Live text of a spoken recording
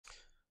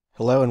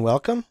Hello and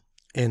welcome.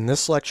 In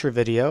this lecture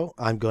video,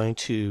 I'm going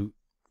to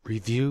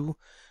review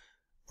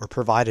or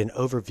provide an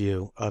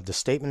overview of the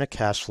statement of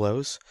cash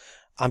flows.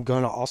 I'm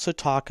going to also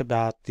talk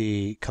about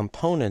the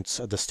components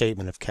of the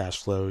statement of cash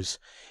flows,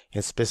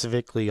 and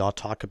specifically I'll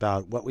talk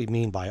about what we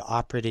mean by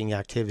operating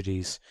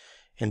activities,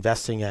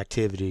 investing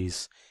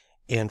activities,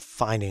 and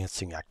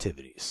financing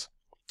activities.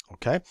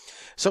 Okay,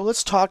 so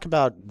let's talk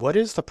about what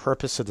is the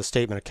purpose of the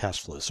statement of cash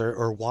flows,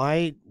 or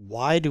why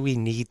do we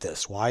need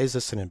this? Why is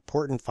this an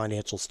important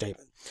financial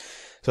statement?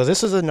 So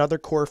this is another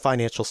core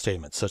financial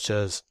statement, such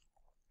as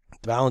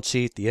the balance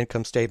sheet, the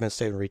income statement,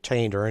 statement of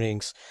retained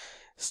earnings,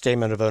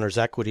 statement of owner's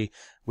equity.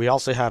 We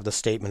also have the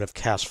statement of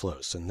cash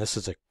flows, and this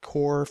is a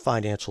core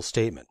financial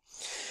statement.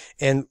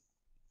 And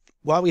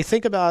while we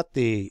think about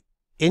the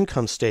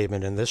income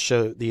statement, and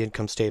the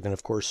income statement,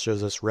 of course,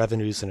 shows us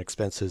revenues and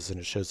expenses,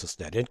 and it shows us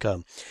net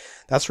income.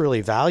 That's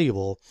really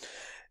valuable.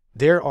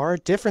 There are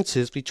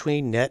differences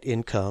between net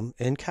income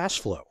and cash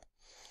flow.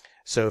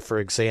 So, for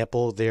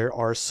example, there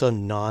are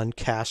some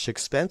non-cash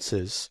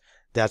expenses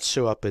that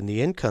show up in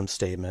the income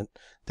statement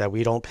that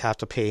we don't have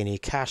to pay any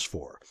cash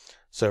for.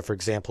 So, for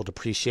example,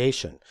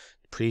 depreciation.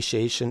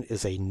 Depreciation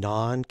is a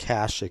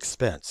non-cash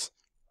expense.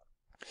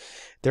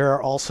 There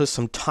are also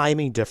some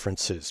timing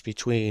differences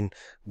between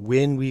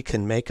when we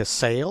can make a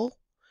sale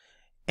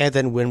and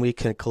then when we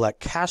can collect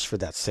cash for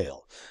that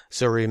sale.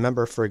 So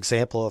remember, for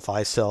example, if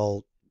I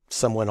sell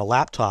someone a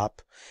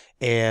laptop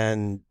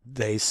and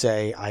they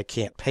say, I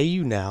can't pay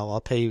you now, I'll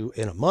pay you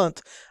in a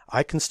month,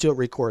 I can still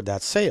record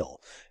that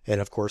sale.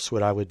 And of course,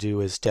 what I would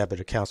do is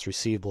debit accounts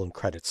receivable and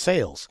credit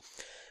sales.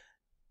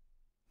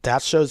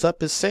 That shows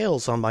up as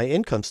sales on my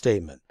income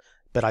statement,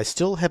 but I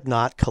still have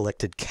not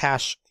collected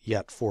cash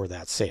yet for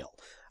that sale.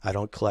 I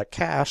don't collect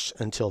cash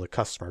until the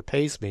customer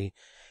pays me,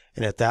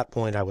 and at that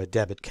point I would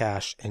debit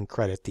cash and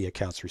credit the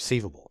accounts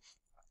receivable.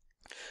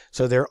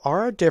 So there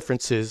are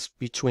differences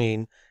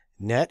between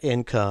net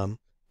income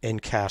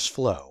and cash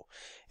flow.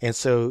 And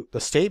so the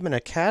statement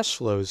of cash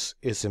flows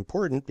is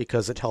important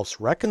because it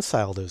helps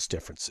reconcile those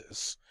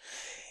differences.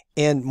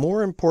 And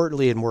more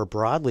importantly and more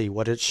broadly,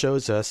 what it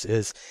shows us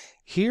is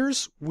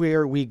here's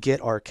where we get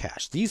our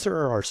cash. These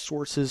are our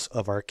sources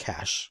of our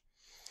cash.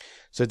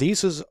 So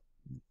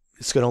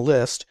it's going to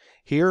list,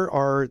 here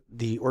are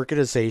the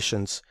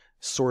organization's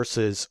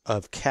sources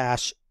of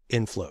cash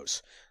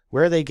inflows.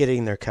 Where are they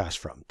getting their cash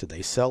from? Do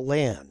they sell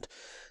land?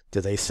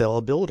 Do they sell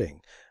a building?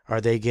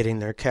 Are they getting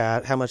their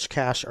cash? How much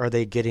cash are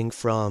they getting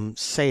from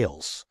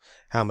sales?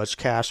 How much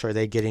cash are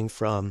they getting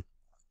from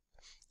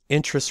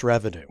interest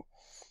revenue?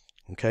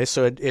 Okay,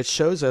 so it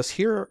shows us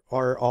here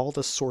are all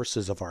the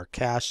sources of our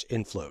cash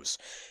inflows.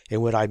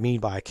 And what I mean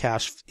by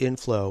cash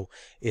inflow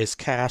is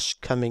cash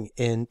coming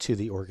into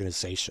the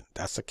organization.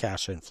 That's a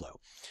cash inflow.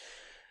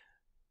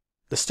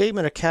 The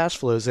statement of cash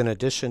flows, in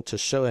addition to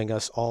showing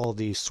us all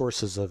the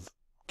sources of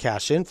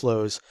cash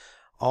inflows,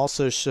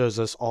 also shows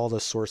us all the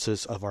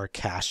sources of our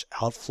cash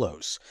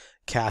outflows.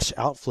 Cash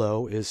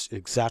outflow is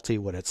exactly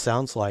what it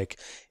sounds like.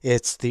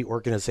 It's the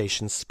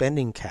organization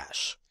spending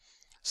cash.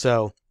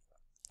 So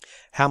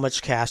how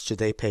much cash do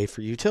they pay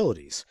for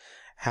utilities?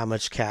 How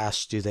much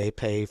cash do they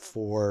pay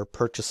for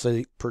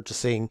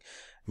purchasing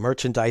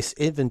merchandise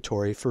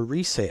inventory for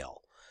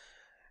resale?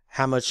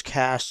 How much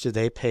cash do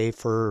they pay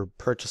for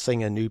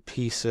purchasing a new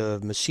piece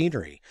of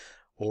machinery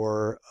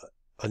or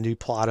a new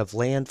plot of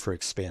land for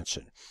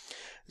expansion?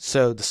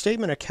 So the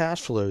statement of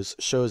cash flows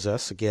shows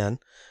us, again,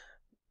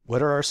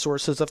 what are our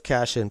sources of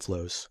cash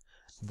inflows?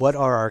 What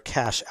are our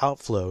cash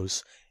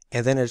outflows?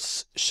 And then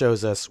it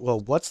shows us,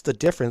 well, what's the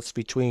difference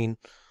between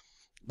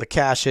the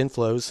cash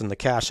inflows and the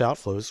cash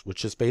outflows,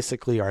 which is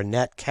basically our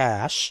net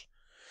cash.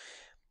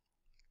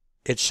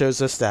 It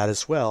shows us that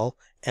as well.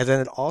 And then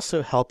it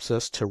also helps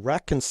us to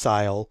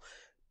reconcile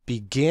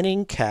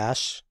beginning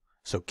cash,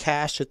 so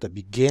cash at the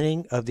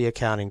beginning of the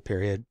accounting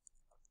period,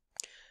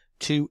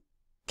 to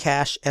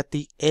cash at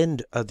the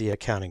end of the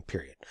accounting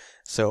period.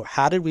 So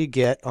how did we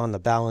get on the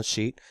balance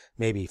sheet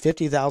maybe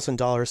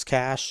 $50,000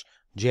 cash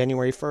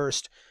January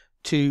 1st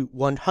to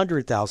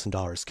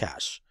 $100,000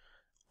 cash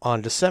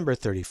on December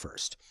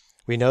 31st?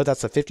 We know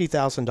that's a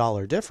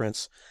 $50,000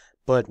 difference,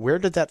 but where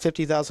did that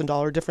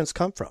 $50,000 difference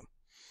come from?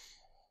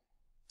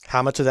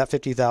 How much of that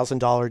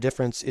 $50,000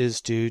 difference is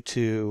due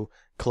to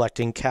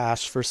collecting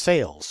cash for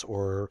sales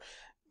or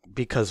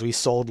because we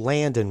sold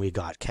land and we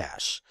got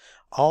cash?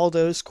 All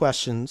those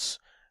questions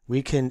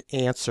we can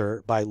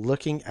answer by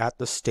looking at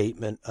the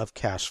statement of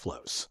cash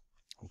flows.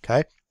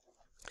 Okay?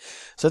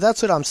 So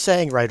that's what I'm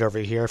saying right over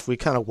here. If we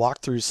kind of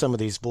walk through some of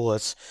these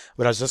bullets,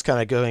 what I was just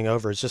kind of going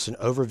over is just an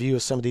overview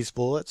of some of these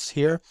bullets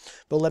here.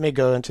 But let me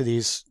go into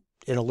these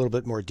in a little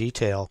bit more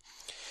detail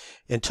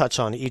and touch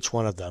on each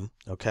one of them.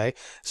 Okay,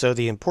 so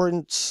the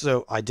importance,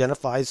 so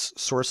identifies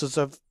sources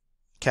of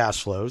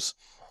cash flows.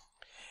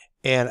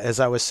 And as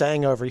I was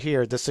saying over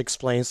here, this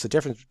explains the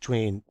difference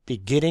between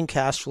beginning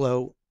cash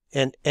flow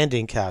and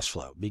ending cash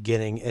flow,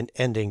 beginning and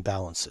ending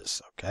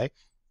balances. Okay.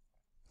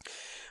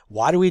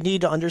 Why do we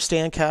need to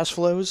understand cash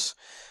flows?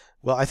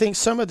 Well, I think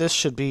some of this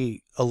should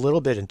be a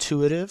little bit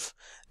intuitive,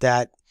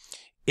 that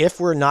if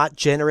we're not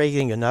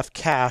generating enough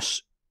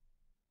cash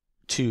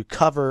to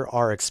cover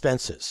our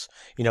expenses.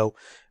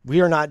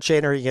 We're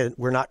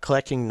not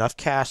collecting enough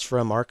cash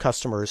from our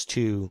customers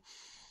to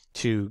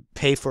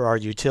pay for our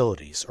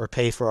utilities or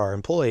pay for our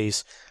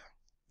employees.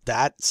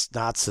 That's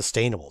not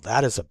sustainable.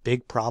 That is a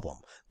big problem.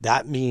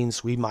 That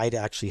means we might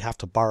actually have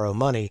to borrow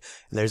money,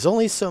 and there's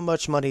only so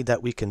much money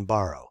that we can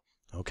borrow.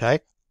 Okay?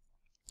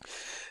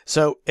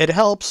 So it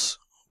helps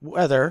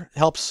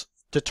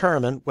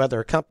determine whether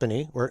a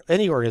company or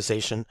any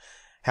organization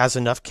has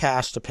enough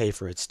cash to pay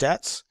for its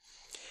debts.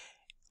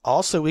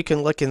 Also, we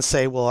can look and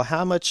say, well,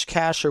 how much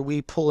cash are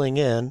we pulling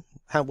in?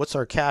 What's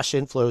our cash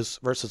inflows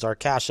versus our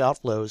cash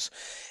outflows?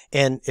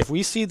 And if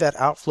we see that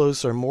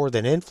outflows are more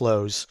than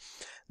inflows,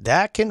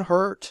 that can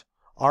hurt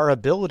our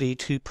ability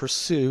to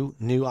pursue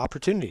new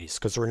opportunities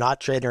because we're not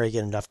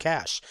generating enough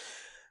cash.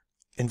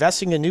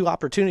 Investing in new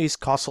opportunities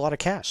costs a lot of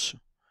cash.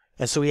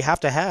 And so we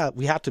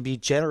want to be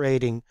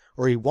generating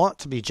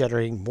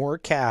more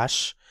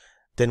cash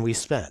than we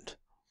spend,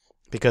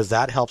 because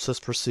that helps us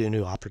pursue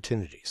new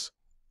opportunities.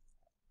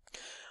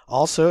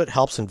 Also, it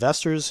helps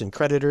investors and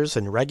creditors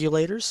and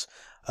regulators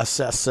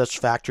assess such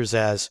factors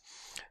as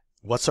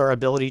what's our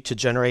ability to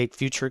generate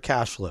future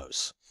cash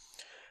flows,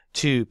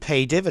 to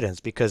pay dividends,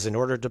 because in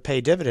order to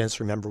pay dividends,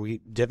 remember,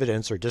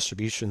 dividends are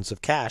distributions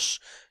of cash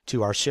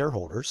to our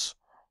shareholders.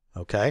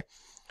 Okay?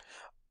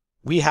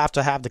 We have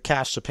to have the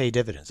cash to pay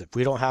dividends. If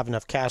we don't have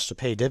enough cash to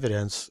pay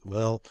dividends,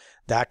 well,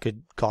 that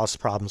could cause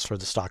problems for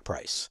the stock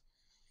price.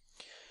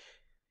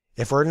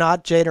 If we're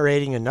not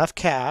generating enough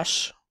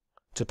cash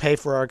to pay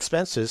for our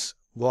expenses,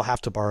 we'll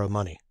have to borrow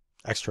money,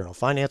 external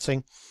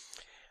financing.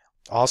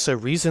 Also,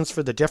 reasons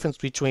for the difference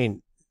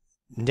between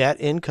net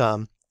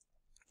income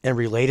and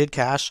related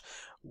cash.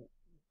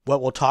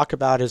 What we'll talk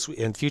about is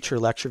in future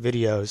lecture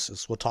videos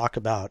is we'll talk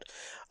about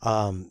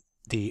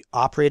the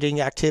operating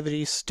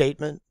activities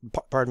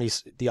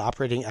the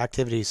operating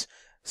activities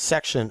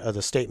section of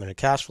the statement of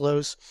cash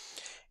flows,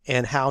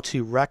 and how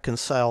to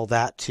reconcile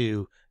that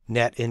to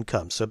net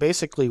income. So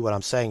basically what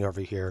I'm saying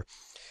over here,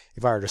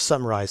 if I were to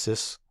summarize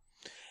this,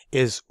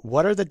 is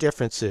what are the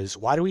differences?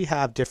 Why do we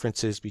have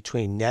differences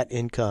between net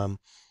income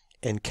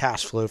and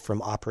cash flow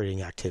from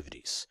operating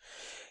activities?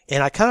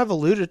 And I kind of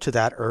alluded to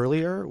that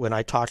earlier when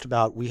I talked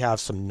about we have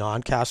some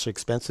non-cash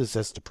expenses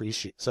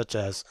such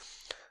as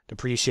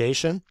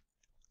depreciation.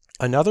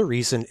 Another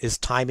reason is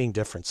timing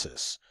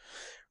differences.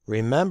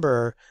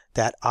 Remember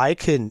that I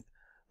can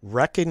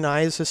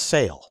recognize a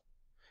sale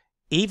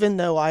even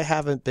though I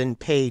haven't been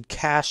paid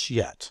cash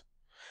yet.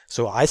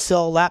 So I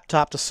sell a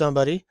laptop to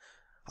somebody,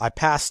 I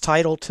pass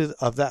title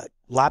of that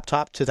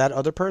laptop to that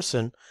other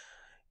person.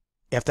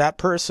 If that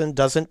person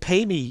doesn't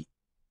pay me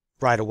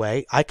right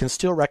away, I can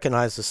still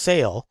recognize the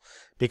sale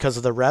because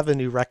of the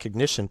revenue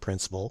recognition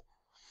principle.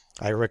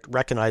 I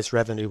recognize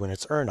revenue when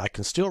it's earned. I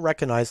can still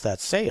recognize that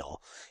sale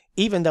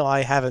even though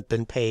I haven't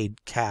been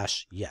paid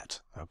cash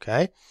yet.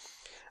 Okay?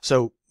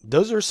 So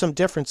those are some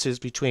differences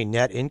between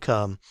net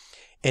income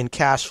and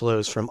cash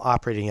flows from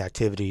operating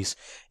activities,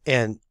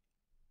 and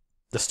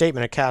the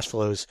statement of cash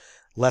flows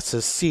lets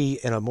us see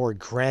in a more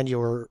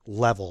granular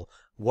level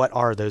what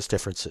are those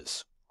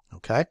differences.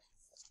 Okay?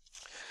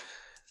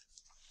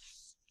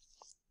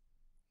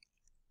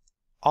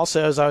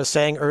 Also, as I was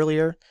saying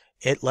earlier,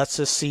 it lets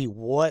us see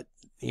what,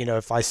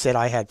 if I said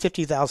I had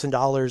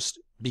 $50,000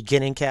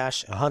 beginning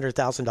cash,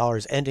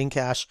 $100,000 ending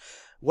cash,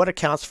 what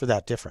accounts for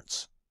that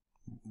difference?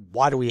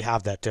 Why do we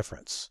have that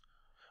difference?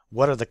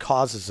 What are the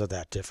causes of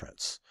that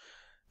difference?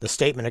 The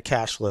statement of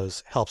cash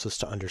flows helps us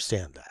to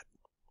understand that.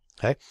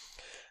 Okay?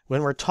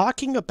 When we're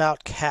talking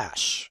about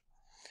cash,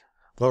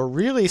 what we're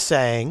really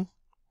saying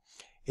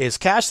is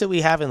cash that we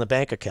have in the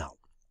bank account,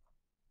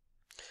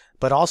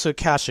 but also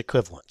cash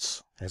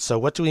equivalents. And so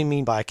what do we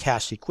mean by a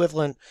cash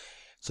equivalent?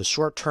 It's a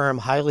short-term,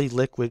 highly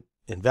liquid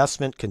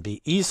investment, can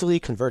be easily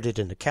converted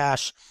into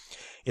cash.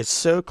 It's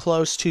so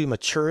close to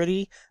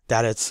maturity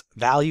that its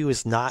value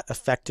is not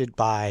affected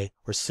by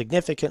or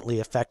significantly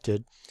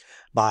affected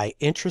by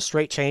interest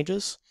rate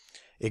changes.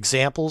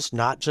 Examples,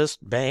 not just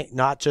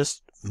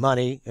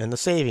money in the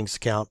savings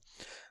account,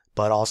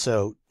 but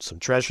also some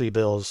treasury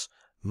bills,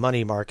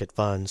 money market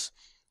funds.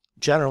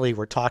 Generally,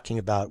 we're talking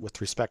about,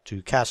 with respect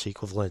to cash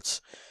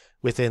equivalents,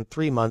 within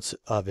 3 months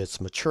of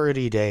its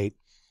maturity date,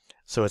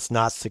 so it's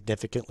not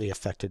significantly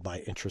affected by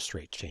interest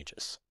rate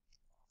changes.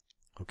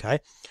 Okay?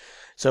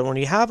 So when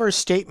we have our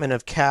statement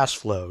of cash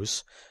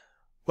flows,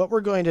 what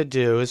we're going to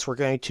do is we're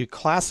going to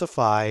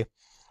classify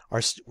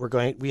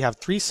we have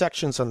 3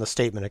 sections on the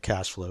statement of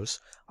cash flows: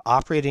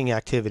 operating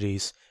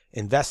activities,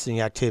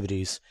 investing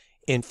activities,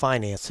 and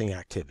financing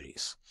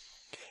activities.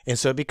 And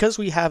so because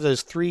we have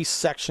those 3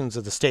 sections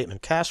of the statement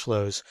of cash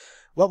flows,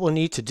 what we'll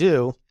need to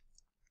do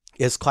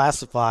is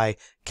classify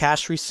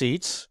cash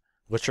receipts,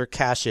 which are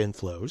cash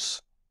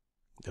inflows.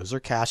 Those are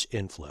cash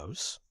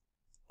inflows.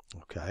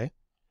 Okay.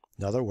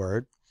 Another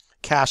word.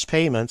 Cash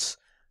payments,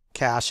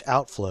 cash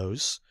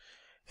outflows.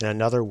 And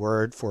another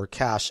word for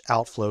cash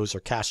outflows or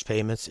cash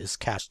payments is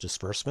cash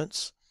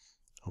disbursements.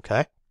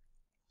 Okay.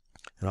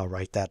 And I'll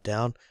write that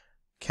down.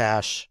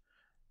 Cash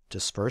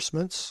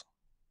disbursements.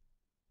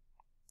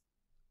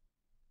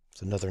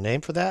 It's another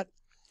name for that.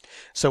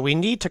 So we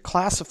need to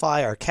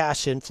classify our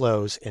cash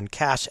inflows and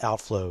cash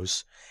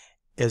outflows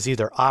as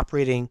either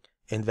operating,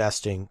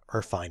 investing,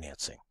 or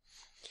financing.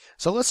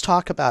 So let's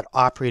talk about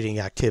operating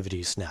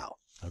activities now,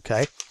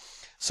 okay?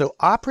 So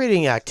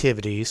operating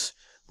activities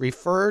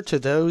refer to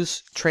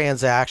those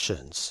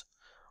transactions,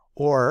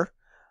 or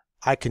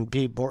I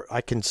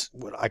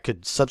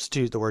could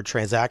substitute the word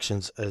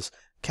transactions as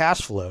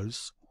cash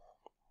flows,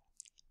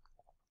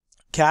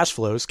 cash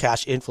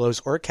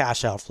inflows, or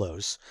cash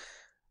outflows.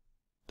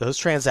 Those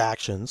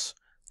transactions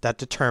that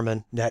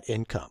determine net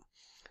income.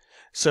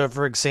 So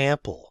for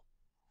example,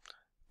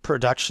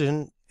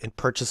 production and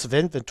purchase of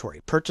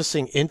inventory.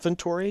 Purchasing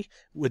inventory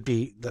would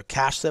be the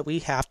cash that we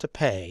have to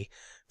pay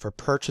for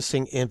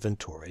purchasing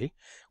inventory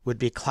would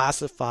be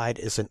classified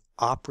as an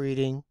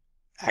operating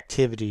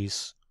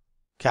activities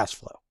cash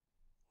flow.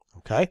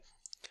 Okay?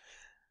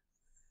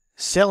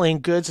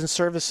 Selling goods and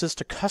services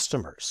to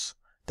customers.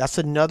 That's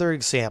another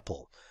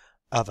example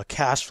of a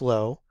cash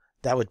flow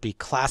that would be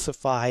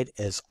classified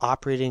as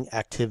operating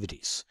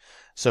activities.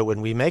 So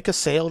when we make a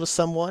sale to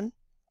someone,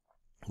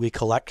 we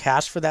collect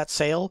cash for that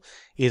sale,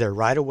 either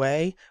right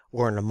away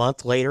or in a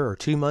month later or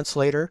 2 months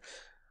later.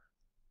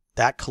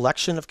 That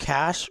collection of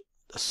cash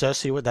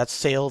associated with that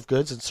sale of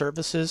goods and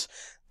services,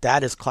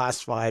 that is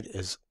classified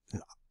as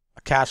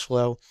a cash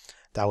flow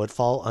that would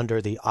fall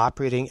under the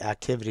operating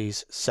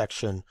activities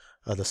section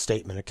of the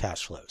statement of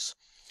cash flows.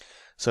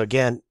 So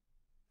again,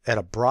 at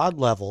a broad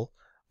level,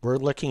 we're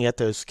looking at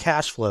those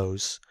cash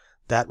flows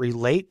that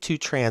relate to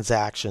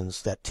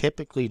transactions that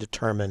typically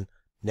determine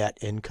net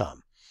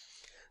income.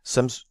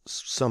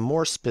 Some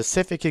more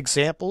specific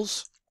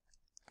examples: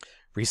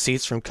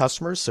 receipts from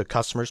customers, so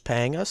customers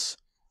paying us.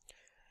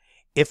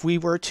 If we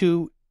were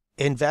to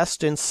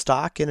invest in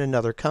stock in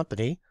another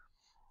company,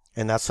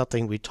 and that's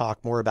something we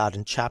talk more about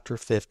in Chapter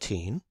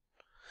 15,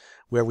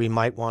 where we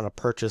might want to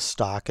purchase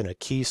stock in a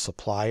key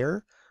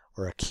supplier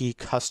or a key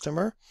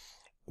customer.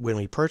 When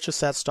we purchase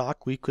that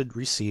stock, we could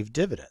receive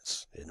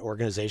dividends. An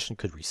organization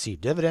could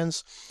receive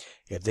dividends.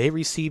 If they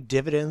receive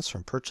dividends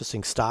from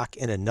purchasing stock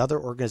in another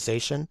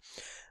organization,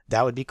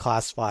 that would be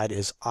classified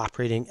as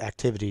operating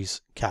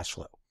activities cash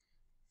flow.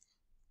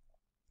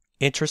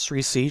 Interest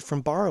received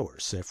from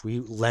borrowers. If we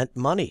lent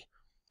money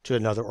to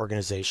another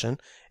organization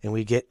and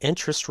we get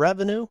interest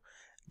revenue,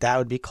 that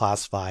would be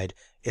classified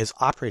as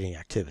operating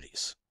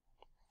activities.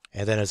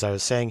 And then, as I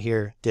was saying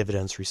here,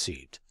 dividends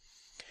received.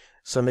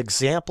 Some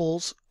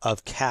examples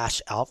of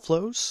cash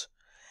outflows: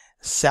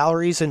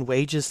 salaries and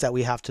wages that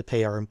we have to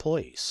pay our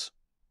employees.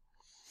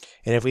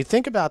 And if we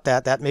think about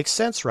that, that makes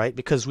sense, right?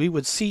 Because we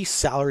would see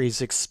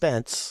salaries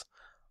expense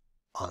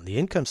on the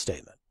income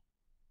statement.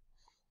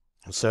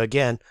 And so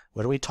again,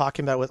 what are we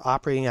talking about with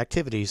operating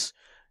activities?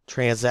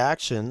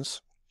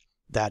 Transactions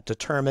that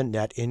determine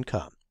net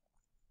income.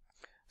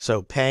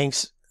 So paying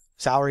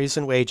salaries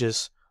and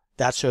wages,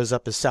 that shows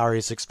up as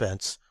salaries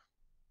expense.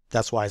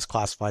 That's why it's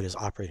classified as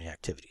operating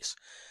activities.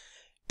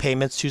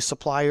 Payments to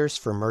suppliers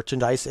for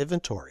merchandise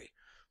inventory.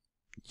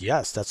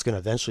 Yes, that's going to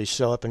eventually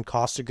show up in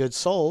cost of goods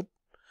sold,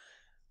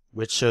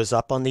 which shows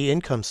up on the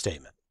income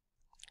statement.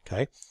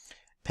 Okay?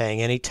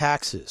 Paying any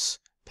taxes,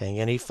 paying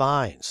any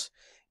fines,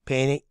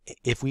 paying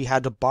if we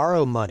had to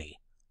borrow money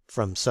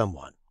from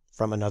someone,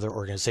 from another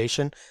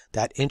organization,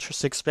 that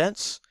interest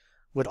expense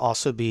would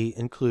also be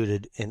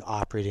included in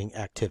operating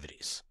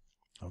activities.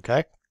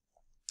 Okay?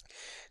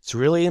 It's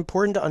really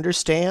important to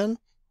understand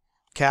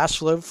cash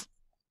flow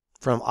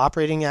from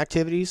operating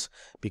activities,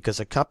 because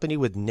a company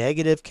with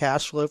negative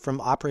cash flow from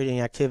operating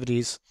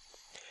activities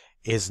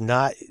is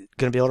not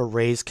going to be able to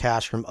raise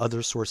cash from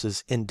other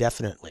sources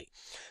indefinitely.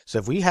 So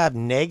if we have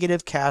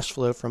negative cash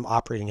flow from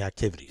operating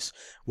activities,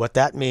 what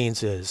that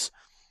means is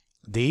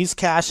these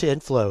cash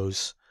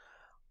inflows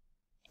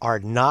are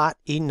not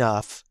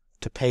enough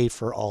to pay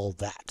for all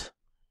that.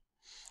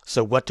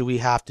 So what do we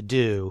have to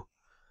do?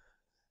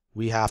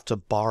 We have to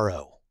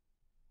borrow.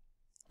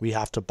 We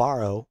have to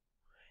borrow,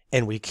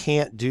 and we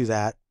can't do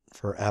that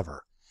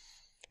forever.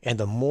 And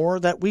the more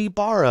that we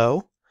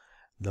borrow,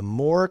 the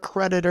more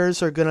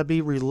creditors are going to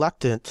be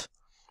reluctant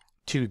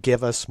to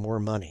give us more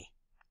money.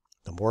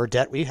 The more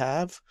debt we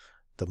have,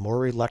 the more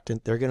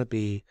reluctant they're going to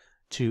be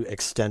to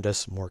extend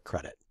us more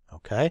credit.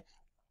 Okay?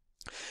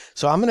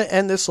 So I'm going to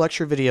end this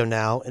lecture video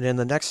now, and in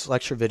the next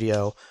lecture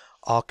video,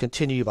 I'll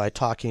continue by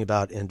talking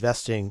about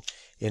investing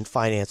in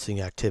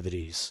financing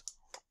activities.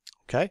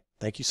 Okay?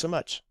 Thank you so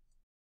much.